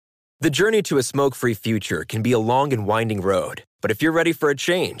The journey to a smoke-free future can be a long and winding road, but if you're ready for a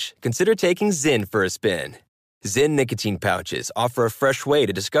change, consider taking Zyn for a spin. Zyn nicotine pouches offer a fresh way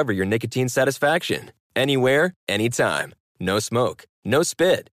to discover your nicotine satisfaction. Anywhere, anytime. No smoke, no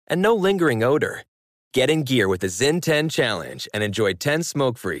spit, and no lingering odor. Get in gear with the Zyn 10 Challenge and enjoy 10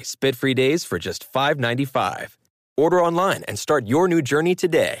 smoke-free, spit-free days for just $5.95. Order online and start your new journey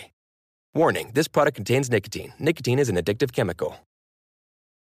today. Warning, this product contains nicotine. Nicotine is an addictive chemical.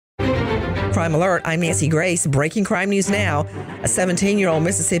 Crime Alert, I'm Nancy Grace. Breaking crime news now. A 17-year-old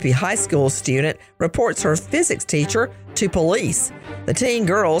Mississippi high school student reports her physics teacher to police. The teen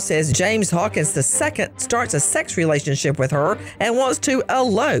girl says James Hawkins II starts a sex relationship with her and wants to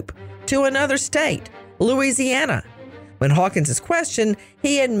elope to another state, Louisiana. When Hawkins is questioned,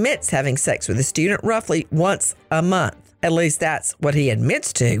 he admits having sex with the student roughly once a month. At least that's what he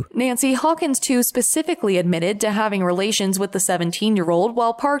admits to. Nancy, Hawkins, too, specifically admitted to having relations with the 17-year-old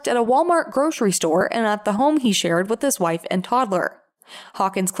while parked at a Walmart grocery store and at the home he shared with his wife and toddler.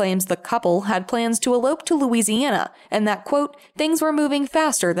 Hawkins claims the couple had plans to elope to Louisiana and that, quote, things were moving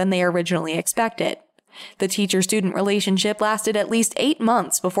faster than they originally expected. The teacher-student relationship lasted at least 8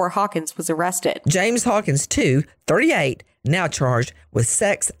 months before Hawkins was arrested. James Hawkins, too, 38, now charged with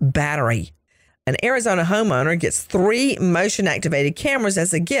sex battery. An Arizona homeowner gets 3 motion-activated cameras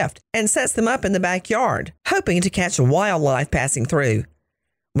as a gift and sets them up in the backyard, hoping to catch wildlife passing through.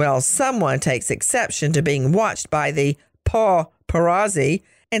 Well, someone takes exception to being watched by the paparazzi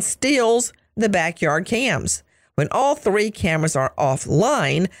and steals the backyard cams. When all 3 cameras are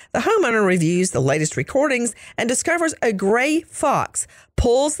offline, the homeowner reviews the latest recordings and discovers a gray fox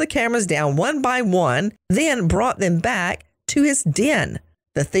pulls the cameras down one by one, then brought them back to his den.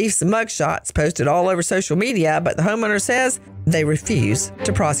 The thief's mugshots posted all over social media, but the homeowner says they refuse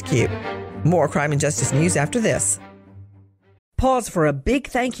to prosecute. More crime and justice news after this. Pause for a big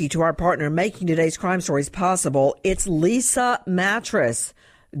thank you to our partner making today's crime stories possible. It's Leesa Mattress.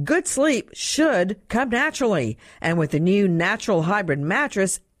 Good sleep should come naturally, and with the new natural hybrid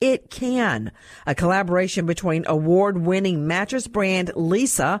mattress, it can. A collaboration between award-winning mattress brand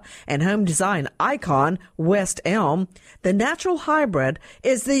Leesa and home design icon West Elm, the natural hybrid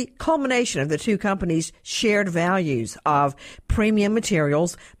is the culmination of the two companies' shared values of premium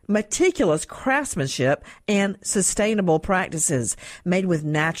materials, meticulous craftsmanship, and sustainable practices. Made with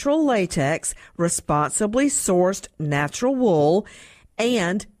natural latex, responsibly sourced natural wool,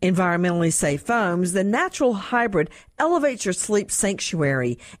 and environmentally safe foams, the natural hybrid elevates your sleep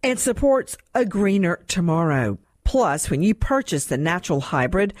sanctuary and supports a greener tomorrow. Plus, when you purchase the natural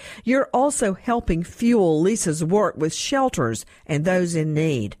hybrid, you're also helping fuel Leesa's work with shelters and those in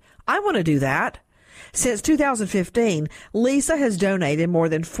need. I want to do that. Since 2015, Leesa has donated more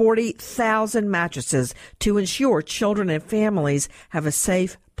than 40,000 mattresses to ensure children and families have a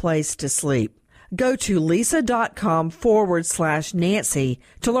safe place to sleep. Go to leesa.com/Nancy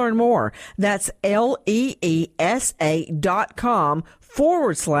to learn more. That's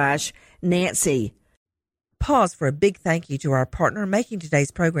LEESA.com/Nancy. Pause for a big thank you to our partner making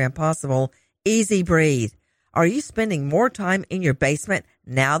today's program possible, Easy Breathe. Are you spending more time in your basement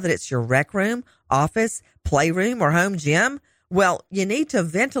now that it's your rec room, office, playroom, or home gym? Well, you need to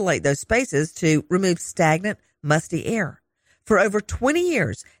ventilate those spaces to remove stagnant, musty air. For over 20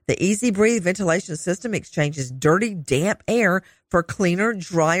 years, the Easy Breathe ventilation system exchanges dirty, damp air for cleaner,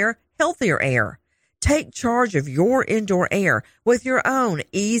 drier, healthier air. Take charge of your indoor air with your own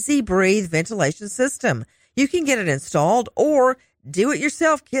Easy Breathe ventilation system. You can get it installed or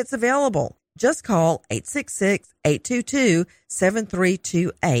do-it-yourself kits available. Just call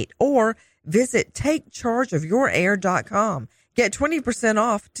 866-822-7328 or visit TakeChargeOfYourAir.com. Get 20%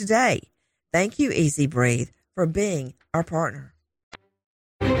 off today. Thank you, Easy Breathe, for being our partner.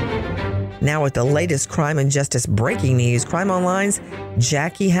 Now with the latest crime and justice breaking news, Crime Online's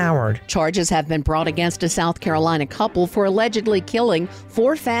Jackie Howard. Charges have been brought against a South Carolina couple for allegedly killing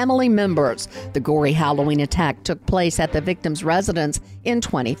 4 family members. The gory Halloween attack took place at the victim's residence in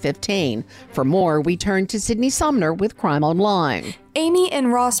 2015. For more, we turn to Sydney Sumner with Crime Online. Amy and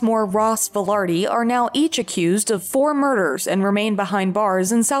Rossmore Ross Velarde are now each accused of 4 murders and remain behind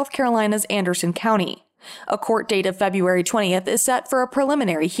bars in South Carolina's Anderson County. A court date of February 20th is set for a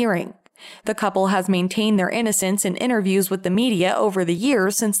preliminary hearing. The couple has maintained their innocence in interviews with the media over the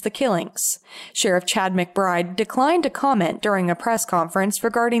years since the killings. Sheriff Chad McBride declined to comment during a press conference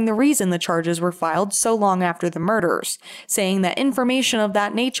regarding the reason the charges were filed so long after the murders, saying that information of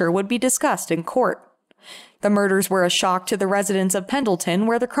that nature would be discussed in court. The murders were a shock to the residents of Pendleton,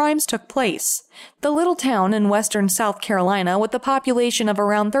 where the crimes took place. The little town in western South Carolina, with a population of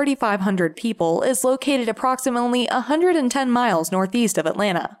around 3,500 people, is located approximately 110 miles northeast of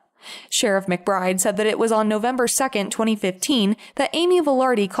Atlanta. Sheriff McBride said that it was on November 2, 2015, that Amy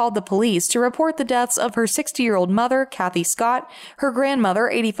Velarde called the police to report the deaths of her 60-year-old mother, Kathy Scott, her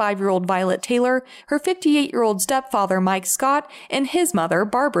grandmother, 85-year-old Violet Taylor, her 58-year-old stepfather, Mike Scott, and his mother,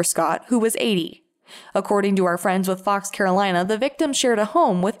 Barbara Scott, who was 80. According to our friends with Fox Carolina, the victim shared a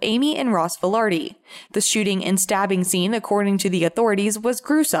home with Amy and Ross Velarde. The shooting and stabbing scene, according to the authorities, was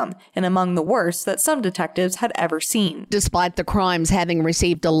gruesome and among the worst that some detectives had ever seen. Despite the crimes having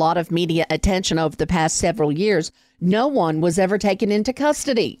received a lot of media attention over the past several years, no one was ever taken into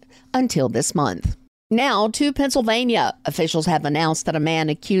custody until this month. Now to Pennsylvania. Officials have announced that a man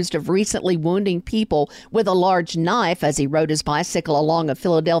accused of recently wounding people with a large knife as he rode his bicycle along a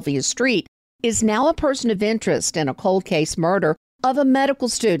Philadelphia street is now a person of interest in a cold case murder of a medical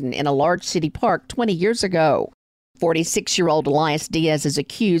student in a large city park 20 years ago. 46-year-old Elias Diaz is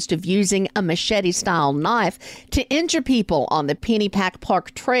accused of using a machete-style knife to injure people on the Pennypack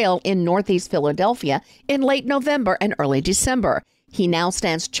Park Trail in northeast Philadelphia in late November and early December. He now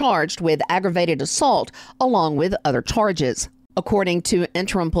stands charged with aggravated assault along with other charges. According to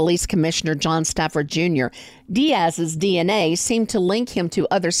Interim Police Commissioner John Stafford Jr., Diaz's DNA seemed to link him to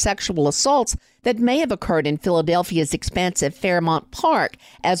other sexual assaults that may have occurred in Philadelphia's expansive Fairmount Park,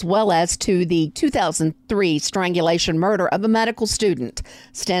 as well as to the 2003 strangulation murder of a medical student.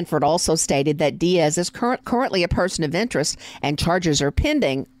 Stanford also stated that Diaz is currently a person of interest and charges are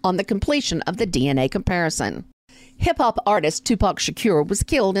pending on the completion of the DNA comparison. Hip-hop artist Tupac Shakur was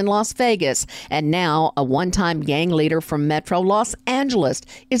killed in Las Vegas, and now a one-time gang leader from Metro Los Angeles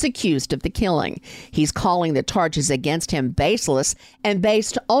is accused of the killing. He's calling the charges against him baseless and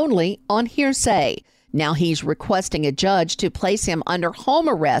based only on hearsay. Now he's requesting a judge to place him under home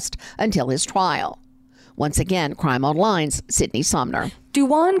arrest until his trial. Once again, Crime Online's Sydney Sumner.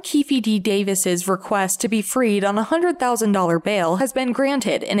 Duane Keefe D. Davis's request to be freed on a $100,000 bail has been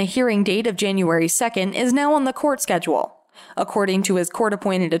granted, and a hearing date of January 2nd is now on the court schedule. According to his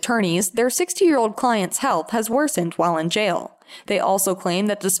court-appointed attorneys, their 60-year-old client's health has worsened while in jail. They also claim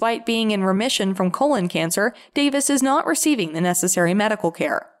that despite being in remission from colon cancer, Davis is not receiving the necessary medical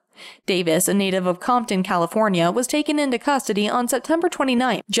care. Davis, a native of Compton, California, was taken into custody on September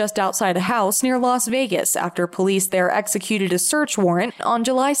 29th, just outside a house near Las Vegas, after police there executed a search warrant on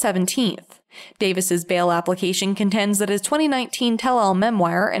July 17th. Davis's bail application contends that his 2019 tell-all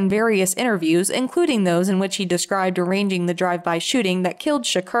memoir and various interviews, including those in which he described arranging the drive-by shooting that killed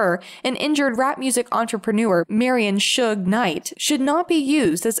Shakur and injured rap music entrepreneur Marion Suge Knight, should not be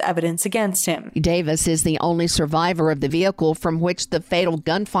used as evidence against him. Davis is the only survivor of the vehicle from which the fatal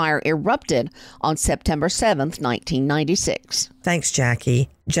gunfire erupted on September 7th, 1996. Thanks, Jackie.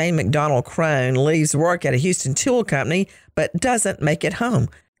 Jane McDonald Crone leaves work at a Houston tool company but doesn't make it home.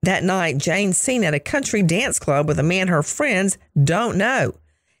 That night, Jane's seen at a country dance club with a man her friends don't know.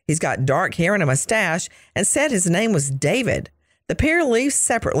 He's got dark hair and a mustache and said his name was David. The pair leaves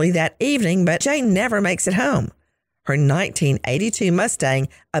separately that evening, but Jane never makes it home. Her 1982 Mustang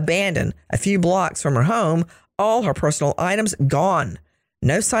abandoned a few blocks from her home, all her personal items gone.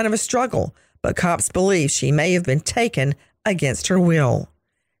 No sign of a struggle, but cops believe she may have been taken against her will.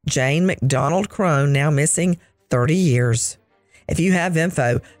 Jane McDonald Crone now missing 30 years. If you have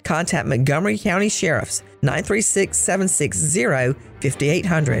info, contact Montgomery County Sheriff's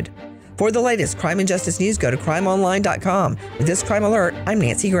 936-760-5800. For the latest crime and justice news, go to crimeonline.com. With this crime alert, I'm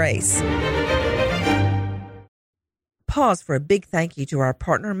Nancy Grace. Pause for a big thank you to our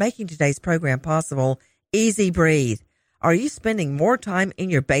partner making today's program possible, Easy Breathe. Are you spending more time in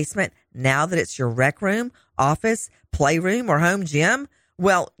your basement now that it's your rec room, office, playroom, or home gym?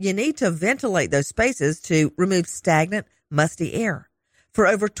 Well, you need to ventilate those spaces to remove stagnant, musty air. For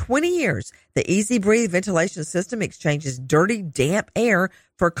over 20 years, the Easy Breathe ventilation system exchanges dirty, damp air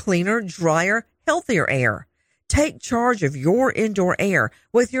for cleaner, drier, healthier air. Take charge of your indoor air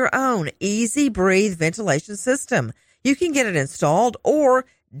with your own Easy Breathe ventilation system. You can get it installed or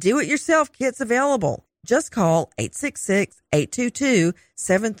do-it-yourself kits available. Just call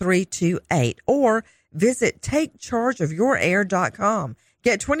 866-822-7328 or visit takechargeofyourair.com.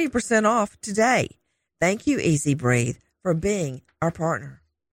 Get 20% off today. Thank you, Easy Breathe, for being our partner.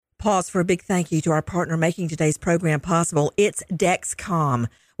 Pause for a big thank you to our partner making today's program possible. It's Dexcom.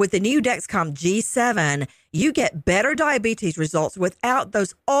 With the new Dexcom G7, you get better diabetes results without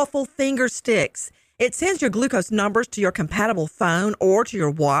those awful finger sticks. It sends your glucose numbers to your compatible phone or to your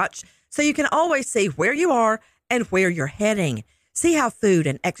watch, so you can always see where you are and where you're heading. See how food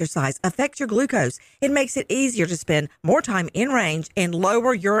and exercise affect your glucose. It makes it easier to spend more time in range and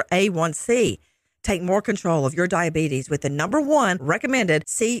lower your A1C. Take more control of your diabetes with the #1 recommended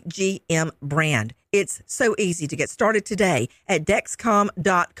CGM brand. It's so easy to get started today at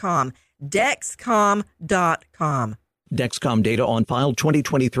Dexcom.com. Dexcom.com. Dexcom data on file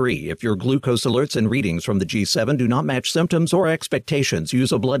 2023. If your glucose alerts and readings from the G7 do not match symptoms or expectations,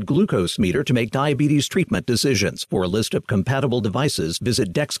 use a blood glucose meter to make diabetes treatment decisions. For a list of compatible devices,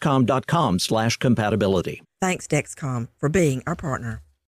 visit Dexcom.com/compatibility. Thanks, Dexcom, for being our partner.